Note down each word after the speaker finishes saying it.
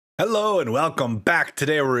Hello and welcome back.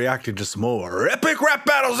 Today we're reacting to some more epic rap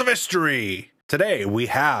battles of history. Today we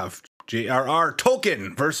have J.R.R.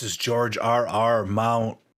 Tolkien versus George.R.R.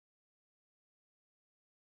 Mount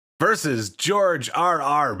versus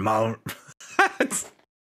George.R.R. Mount.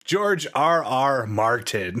 George.R.R.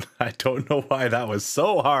 Martin. I don't know why that was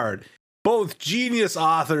so hard. Both genius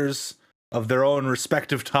authors of their own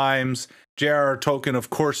respective times. J.R.R. Tolkien,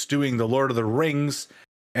 of course, doing the Lord of the Rings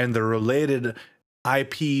and the related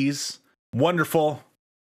IPs. Wonderful.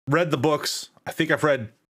 Read the books. I think I've read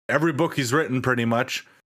every book he's written pretty much.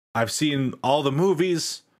 I've seen all the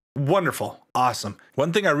movies. Wonderful. Awesome.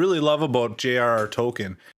 One thing I really love about J.R.R.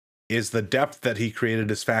 Tolkien is the depth that he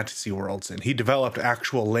created his fantasy worlds in. He developed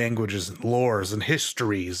actual languages and lores and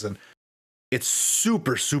histories, and it's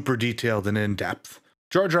super, super detailed and in-depth.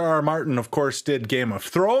 George.R.R. Martin, of course, did Game of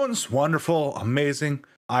Thrones. Wonderful. Amazing.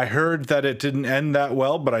 I heard that it didn't end that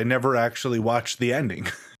well, but I never actually watched the ending.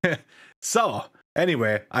 So,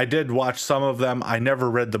 anyway, I did watch some of them. I never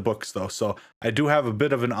read the books, though, so I do have a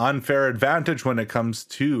bit of an unfair advantage when it comes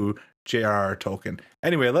to J.R.R. Tolkien.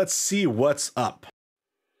 Anyway, let's see what's up.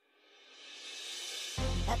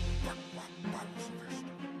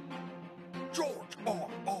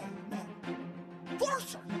 George.R.R.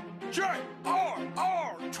 versus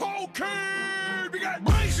J.R.R. Tolkien!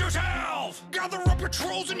 Brace yourself! Gather up your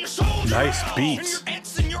trolls and your soldiers! Nice beats. And your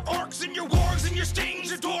ents and your orcs and your wargs and your stings,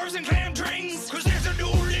 your dwarves and clamdrings. Cause there's a new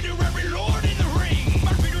literary lord in the ring.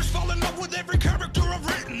 My readers fall in love with every character I've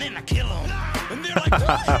written, then I kill them. And they're like,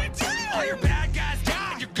 what? All your bad guys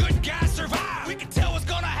die, your good guys survive. We can tell what's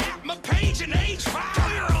gonna happen a page in age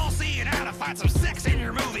 5. You're all seeing how to find some sex in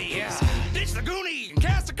your movie. Yeah. Ditch the Goonie and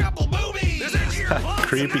cast a couple boobies. There's a year plus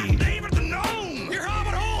Creepy. and I'm David the Gnome. Your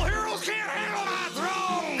hobbit hole heroes can't handle my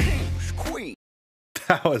throne. Queen.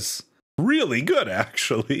 That was really good,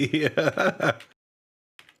 actually.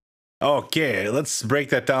 Okay, let's break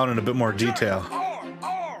that down in a bit more detail.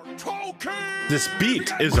 J.R.R. Tolkien. This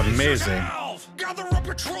beat is amazing. Gather up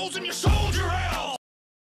your trolls and your soldier elves.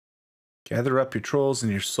 Gather up your trolls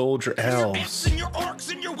and your soldier Your elves. ents and your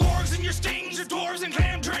orcs and your wargs and your stings, your dwarves and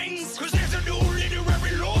clamdrings. Cause there's a new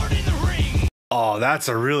literary lord in the ring. Oh, that's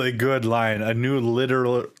a really good line. A new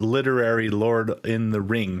literary lord in the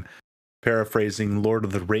ring. Paraphrasing Lord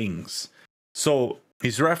of the Rings. So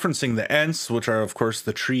he's referencing the Ents, which are, of course,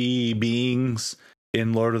 the tree beings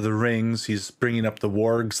in Lord of the Rings. He's bringing up the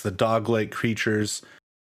wargs, the dog-like creatures.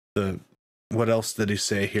 What else did he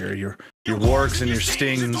say here? Your wargs and your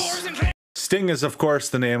stings. Sting is, of course,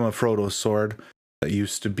 the name of Frodo's sword. That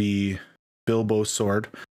used to be Bilbo's sword.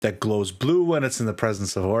 That glows blue when it's in the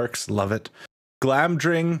presence of orcs. Love it.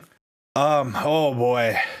 Glamdring. Oh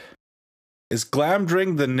boy. Is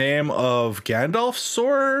Glamdring the name of Gandalf's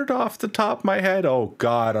sword off the top of my head? Oh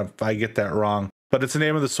god, if I get that wrong. But it's the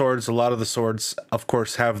name of the swords. A lot of the swords, of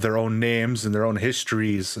course, have their own names and their own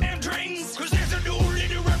histories.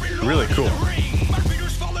 Really cool. My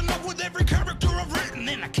readers fall in love with every character I've written,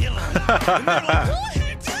 then I kill them.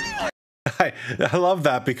 I love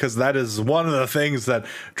that because that is one of the things that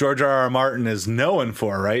George.R.R. Martin is known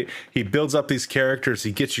for, right? He builds up these characters,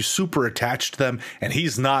 he gets you super attached to them, and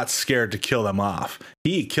he's not scared to kill them off.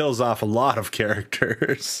 He kills off a lot of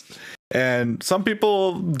characters. And some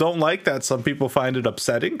people don't like that. Some people find it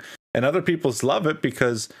upsetting, and other people love it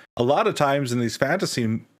because a lot of times in these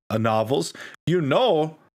fantasy novels, you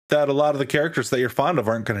know that a lot of the characters that you're fond of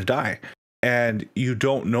aren't going to die. And you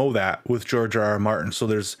don't know that with George.R.R. Martin. So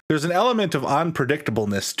there's an element of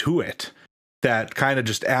unpredictableness to it that kind of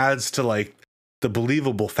just adds to like the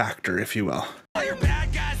believable factor, if you will. All your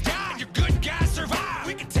bad guys die, your good guys survive.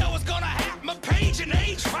 We can tell what's gonna happen a page in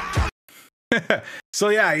age 5. So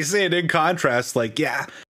yeah, you say it in contrast, like, yeah,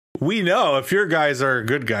 we know if your guys are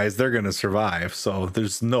good guys, they're going to survive. So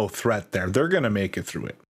there's no threat there. They're going to make it through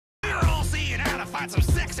it. You're all seeing how to find some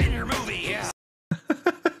sex in your movie. Yeah.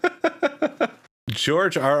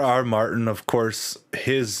 George.R.R. Martin, of course,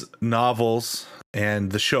 his novels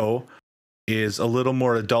and the show is a little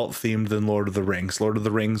more adult themed than Lord of the Rings. Lord of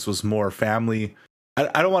the Rings was more family.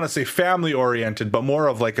 I don't want to say family oriented, but more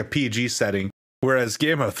of like a PG setting. Whereas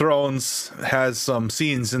Game of Thrones has some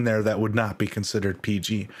scenes in there that would not be considered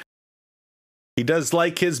PG. He does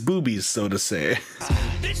like his boobies, so to say.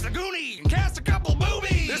 Ditch the Goonie and cast a couple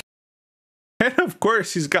boobies. And of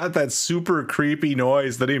course, he's got that super creepy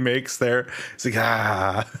noise that he makes there. It's like,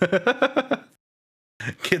 ah.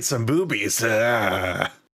 Get some boobies.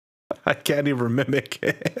 Ah. I can't even mimic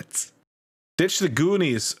it. Ditch the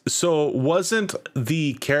Goonies. So wasn't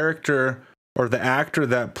the character or the actor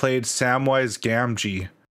that played Samwise Gamgee,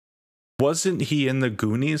 wasn't he in the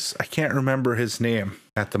Goonies? I can't remember his name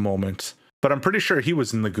at the moment. but I'm pretty sure he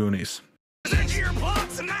was in the Goonies. Into your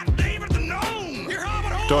plots and not David the Gnome. Your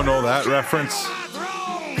hobbit hole Don't know heroes that reference. can't handle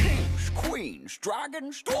my throne. Kings, queens,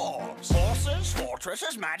 dragons, dwarves, horses,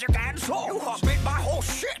 fortresses, magic, and swords. You have been my whole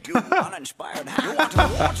shit, you uninspired hound. You want to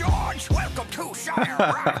war, George? Welcome to Shire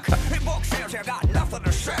Rock. In book sales, you got nothing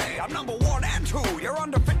to say. I'm number 1 and 2. You're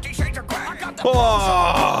under 50 Shades of Grey. I got the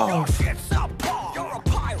Oh. your shit's subpar. You're a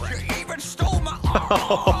pirate. You even stole my armor.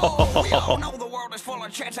 Oh, we all know the world is full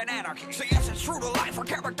of chance and anarchy. So yes, it's true to life for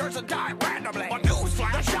characters that die randomly. But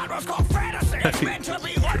newsflash, the genre's called fantasy. It's meant to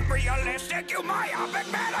be unrealistic, you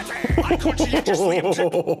myopic manatee. I conscientiously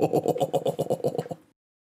object.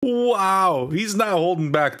 Wow, he's not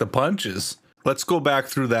holding back the punches. Let's go back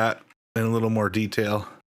through that in a little more detail.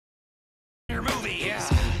 Your movies.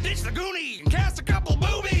 Ditch the Goonie and cast a couple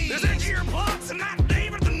boobies. There's into your plots and not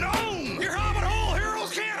David the Gnome. Your hobbit hole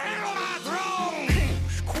heroes can't handle my throne.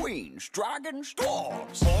 Kings, queens, dragons,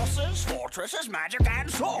 dwarves, horses, fortresses, magic, and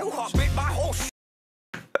swords. You have been my whole shit.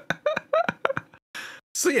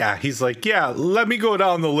 So yeah, he's like, yeah, let me go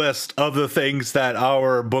down the list of the things that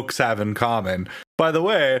our books have in common. By the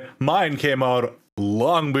way, mine came out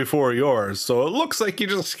long before yours, so it looks like you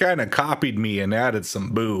just kind of copied me and added some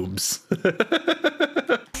boobs.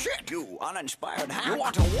 Shit, you uninspired hound. You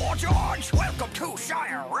want to war, George? Welcome to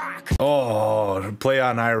Shire Rock. Oh, play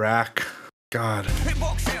on Iraq. God. In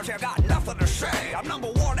book sales, you got nothing to say. I'm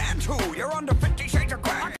number 1 and 2. You're under 50 Shades of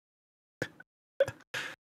Grey.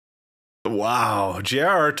 Wow,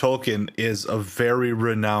 J.R.R. Tolkien is a very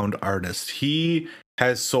renowned artist. He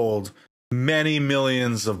has sold many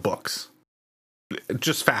millions of books.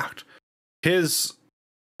 Just fact. His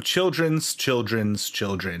children's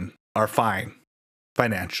children are fine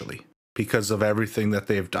financially because of everything that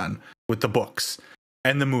they've done with the books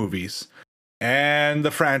and the movies and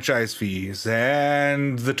the franchise fees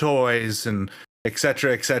and the toys and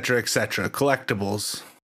etc., collectibles.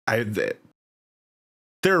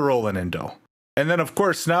 They're rolling in dough. And then, of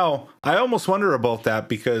course, now I almost wonder about that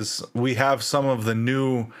because we have some of the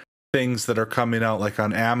new things that are coming out, like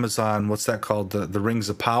on Amazon. What's that called? The Rings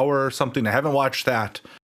of Power or something. I haven't watched that,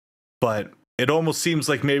 but it almost seems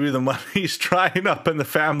like maybe the money's drying up and the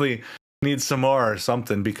family needs some more or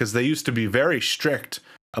something, because they used to be very strict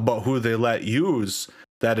about who they let use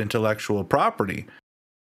that intellectual property.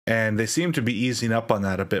 And they seem to be easing up on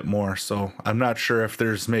that a bit more. So I'm not sure if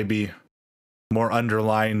there's maybe more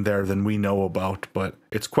underlined there than we know about, but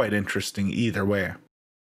it's quite interesting either way.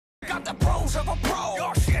 Got the pros of a pro.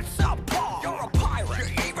 Your shit's subpar. You're a pirate.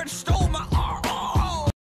 You even stole my RR.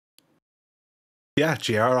 Yeah,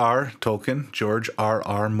 J.R.R. Tolkien, George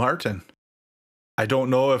R.R. Martin. I don't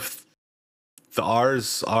know if the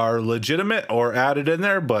R's are legitimate or added in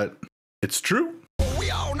there, but it's true. We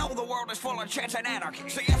all know the world is full of chance and anarchy.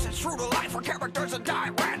 So yes, it's true to life for characters that die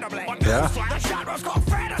randomly. But Yeah. the genre's called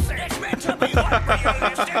fantasy. It's meant to be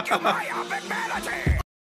unrealistic, you myopic manatee.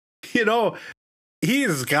 You know,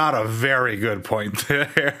 he's got a very good point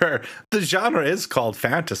there. The genre is called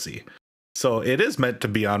fantasy, so it is meant to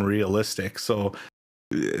be unrealistic. So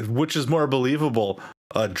which is more believable,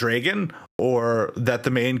 a dragon or that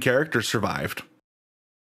the main character survived?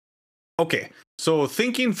 Okay, so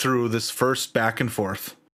thinking through this first back and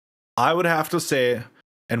forth, I would have to say,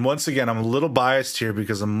 and once again, I'm a little biased here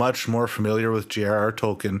because I'm much more familiar with J.R.R.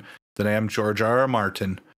 Tolkien than I am George R.R.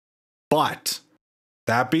 Martin. But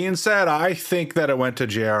that being said, I think that it went to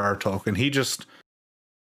J.R.R. Tolkien.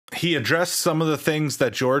 He addressed some of the things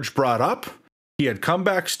that George brought up. He had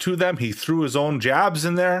comebacks to them. He threw his own jabs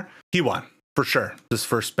in there. He won, for sure, this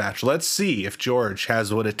first batch. Let's see if George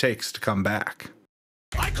has what it takes to come back.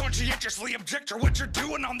 I conscientiously object to what you're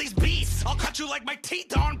doing on these beasts. I'll cut you like my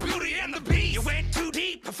teeth on Beauty and the Beast. You went too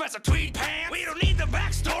deep, Professor Tweed Pants. We don't need the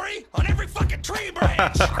backstory on every fucking tree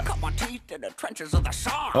branch. I cut my teeth in the trenches of the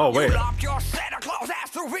Somme. Oh, wait. You lopped your Santa Claus ass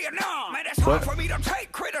through Vietnam. And it's hard for me to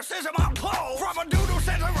take criticism on clothes. From a dude who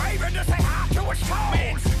sends a raven to say hi to his toes.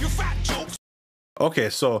 Man, you fat jokes. Okay,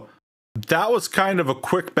 so that was kind of a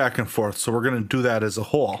quick back and forth, so we're going to do that as a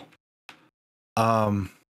whole.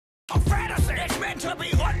 A fantasy. It's meant to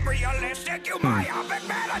be unrealistic, you myopic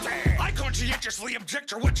manatee. I conscientiously object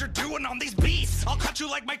to what you're doing on these beasts. I'll cut you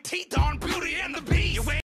like my teeth on Beauty and the Beast.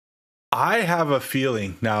 You ain't I have a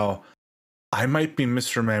feeling, now, I might be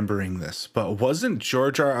misremembering this, but wasn't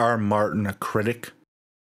George R.R. Martin a critic?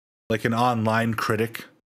 Like an online critic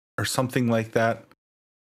or something like that?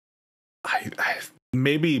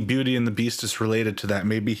 Maybe Beauty and the Beast is related to that.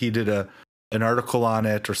 Maybe he did an article on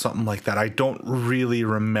it or something like that. I don't really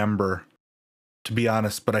remember, to be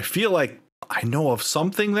honest, but I feel like I know of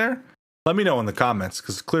something there. Let me know in the comments,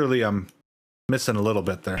 because clearly I'm missing a little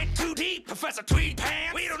bit there. too deep. Professor Tweed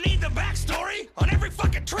Pants. We don't need the backstory on every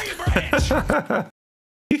fucking tree branch.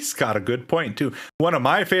 He's got a good point, too. One of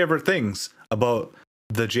my favorite things about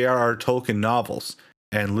the J.R.R. Tolkien novels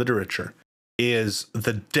and literature is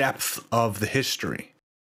the depth of the history.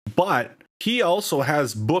 But he also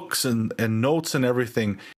has books and notes and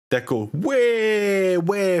everything that go way,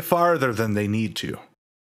 way farther than they need to.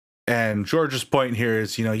 And George's point here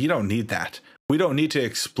is, you don't need that. We don't need to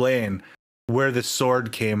explain where this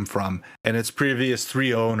sword came from and its previous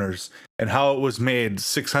 3 owners and how it was made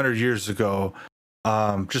 600 years ago,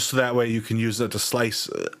 just so that way you can use it to slice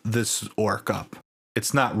this orc up.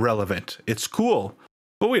 It's not relevant. It's cool,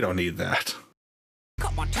 but we don't need that.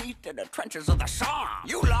 Cut my teeth in the trenches of the Somme.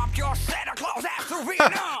 You locked your Santa Claus after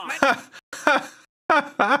Vietnam.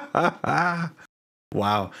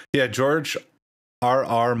 Wow. Yeah, George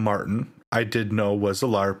R.R. Martin, I did know was a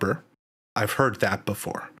LARPer. I've heard that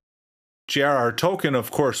before. J.R.R. Tolkien, of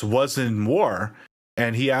course, was in war,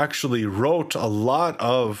 and he actually wrote a lot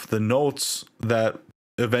of the notes that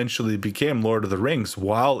eventually became Lord of the Rings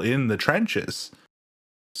while in the trenches.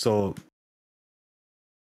 So,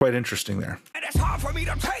 quite interesting there. And it's hard for me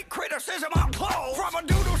to take criticism on clothes from a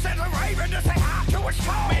dude who sends a raven to say hi to his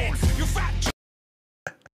toes. You fat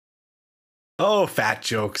Oh, fat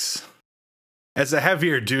jokes. As a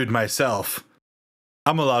heavier dude myself,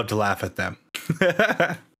 I'm allowed to laugh at them.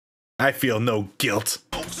 I feel no guilt.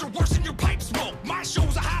 jokes are worse than your pipe smoke. My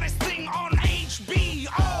show's the hottest thing on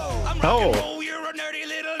HBO. I'm rock and roll, you're a nerdy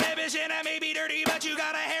little nebbish, and I may be dirty, but you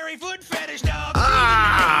got a hairy foot fetish, dog.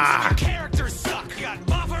 Your characters suck. Got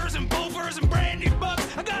buffers and buffers and brandy bucks.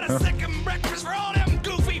 I got a second breakfast for all them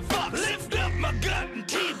goofy fucks. Lift up my gut and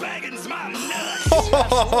teabaggin's my nuts.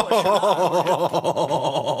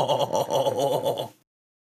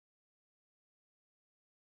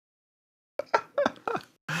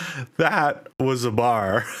 That was a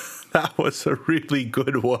bar. That was a really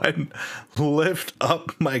good one. Lift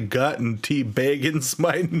up my gut and teabaggin's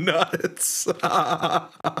my nuts.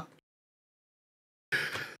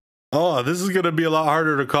 Oh, this is going to be a lot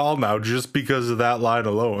harder to call now just because of that line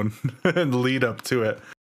alone and lead up to it.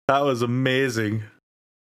 That was amazing.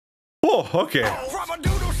 Oh, okay. From a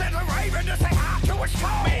dude who sends a raven to say hi to his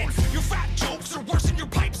toes. Your fat jokes are worse than your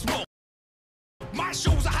pipe smoke. My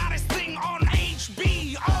show's the hottest thing on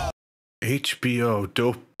HBO. HBO,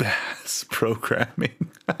 dope ass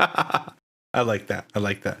programming. I like that. I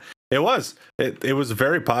like that. It was a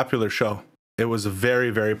very popular show. It was a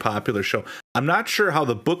very, very popular show. I'm not sure how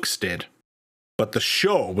the books did, but the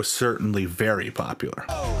show was certainly very popular.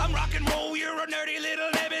 I'm rock and roll, you're a nerdy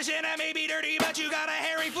little nebbish, and I may be dirty, but you got a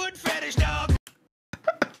hairy foot fetish, dog.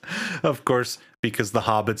 Of course, because the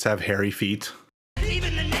hobbits have hairy feet.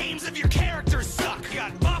 Even the names of your characters suck.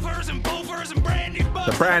 Got buffers and buffers and brandy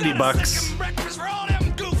bucks. The brandy I got a bucks. second breakfast for all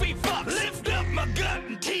them goofy fucks. Lift up my gut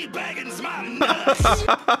and teabaggin's my nuts.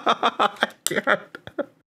 I can't.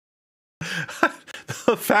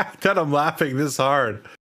 The fact that I'm laughing this hard,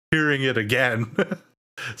 hearing it again,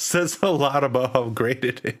 says a lot about how great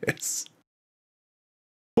it is.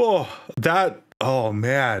 Oh,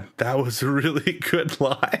 man, that was a really good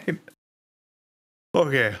line.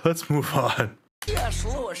 Okay, let's move on. Yes,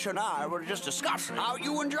 Lewis and I were just discussing how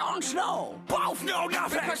you and Jon Snow both know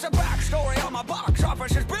nothing. Because the backstory on my box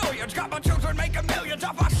office is brilliant. Got my children making millions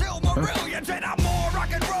off my Silmarillions. And I'm more rock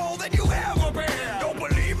and roll than you ever been. Don't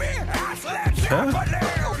believe me? Ask Led Zeppelin.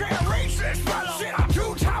 You can't reach this fellow. Shit, I'm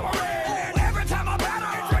too towering. Every time I battle,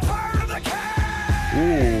 it's Return of the King.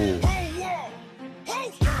 Ooh. Ho, whoa.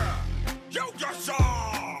 Holster. You just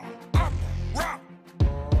saw. Up, rock.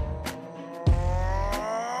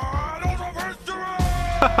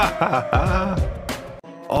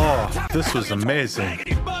 Oh, this was amazing.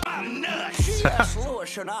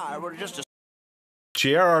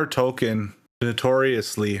 J.R.R. Tolkien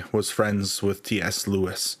notoriously was friends with T.S.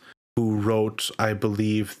 Lewis, who wrote, I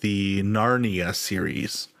believe, the Narnia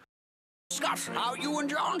series. How you and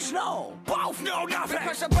Jon Snow both know nothing.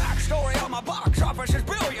 Because the backstory on my box office is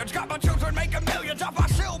brilliant. Got my children making millions off my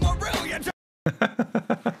Silmarillions.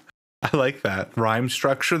 I like that rhyme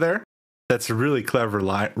structure there. That's a really clever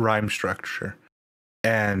rhyme structure.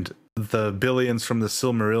 And the billions from the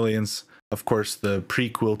Silmarillions, of course, the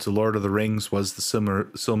prequel to Lord of the Rings was the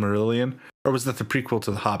Silmarillion. Or was that the prequel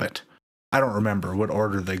to The Hobbit? I don't remember what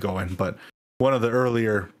order they go in, but one of the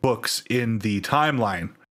earlier books in the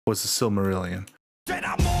timeline was the Silmarillion. And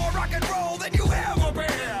I'm more rock and roll than you ever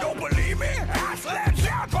been. Don't believe me? Ask Led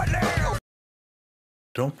Zeppelin.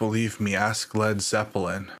 Don't believe me, ask Led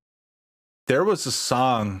Zeppelin. There was a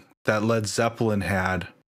song that Led Zeppelin had.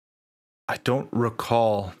 I don't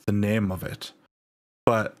recall the name of it,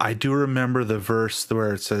 but I do remember the verse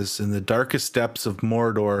where it says, "In the darkest depths of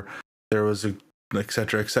Mordor, there was a,"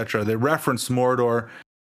 etc., etc. They reference Mordor,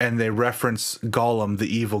 and they reference Gollum,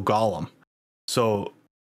 the evil Gollum. So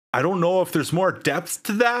I don't know if there's more depth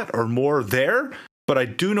to that or more there, but I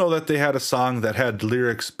do know that they had a song that had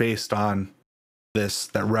lyrics based on this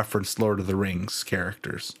that referenced Lord of the Rings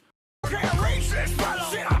characters. Can't reach this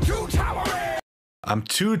shit, I'm too towering. I'm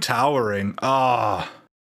too towering. Ah,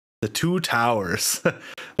 The Two Towers.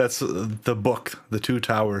 That's the book, The Two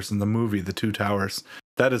Towers, and the movie, The Two Towers.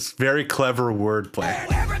 That is very clever wordplay.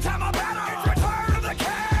 Every time I battle, it's Return of the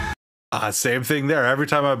King. Same thing there. Every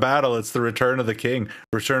time I battle, it's the Return of the King.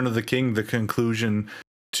 Return of the King, the conclusion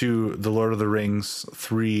to the Lord of the Rings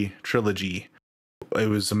 3 trilogy. It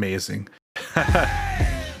was amazing.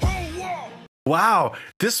 Wow,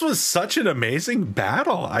 this was such an amazing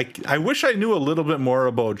battle. I wish I knew a little bit more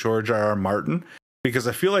about George R.R. Martin, because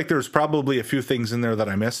I feel like there's probably a few things in there that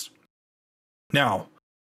I missed. Now,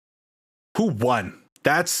 who won?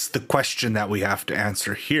 That's the question that we have to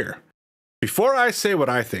answer here. Before I say what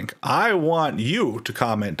I think, I want you to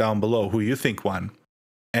comment down below who you think won.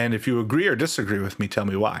 And if you agree or disagree with me, tell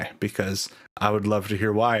me why, because I would love to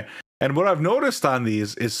hear why. And what I've noticed on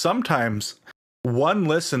these is sometimes one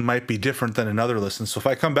listen might be different than another listen. So if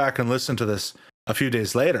I come back and listen to this a few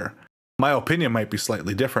days later, my opinion might be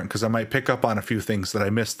slightly different because I might pick up on a few things that I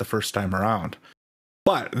missed the first time around.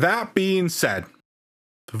 But that being said,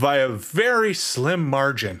 via very slim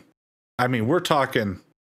margin, I mean, we're talking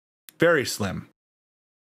very slim,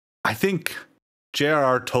 I think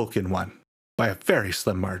J.R.R. Tolkien won by a very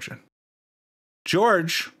slim margin.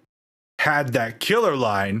 George had that killer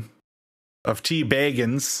line of T.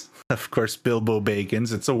 Baggins, of course, Bilbo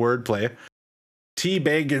Baggins, it's a wordplay. T.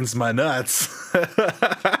 Baggins my nuts.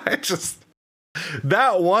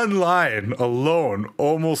 That one line alone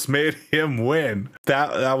almost made him win.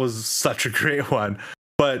 That was such a great one.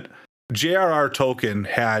 But J.R.R. Tolkien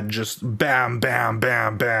had just bam, bam,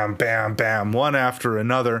 bam, bam, bam, bam, one after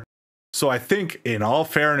another. So I think, in all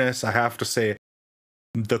fairness, I have to say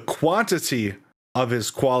the quantity of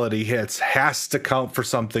his quality hits has to count for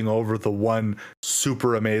something over the one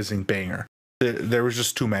super amazing banger. There was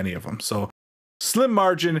just too many of them. So slim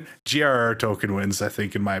margin, J.R.R. Tolkien wins, I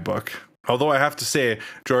think, in my book. Although I have to say,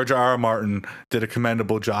 George R.R. Martin did a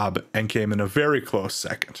commendable job and came in a very close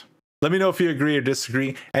second. Let me know if you agree or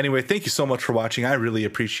disagree. Anyway, thank you so much for watching. I really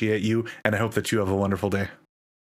appreciate you, and I hope that you have a wonderful day.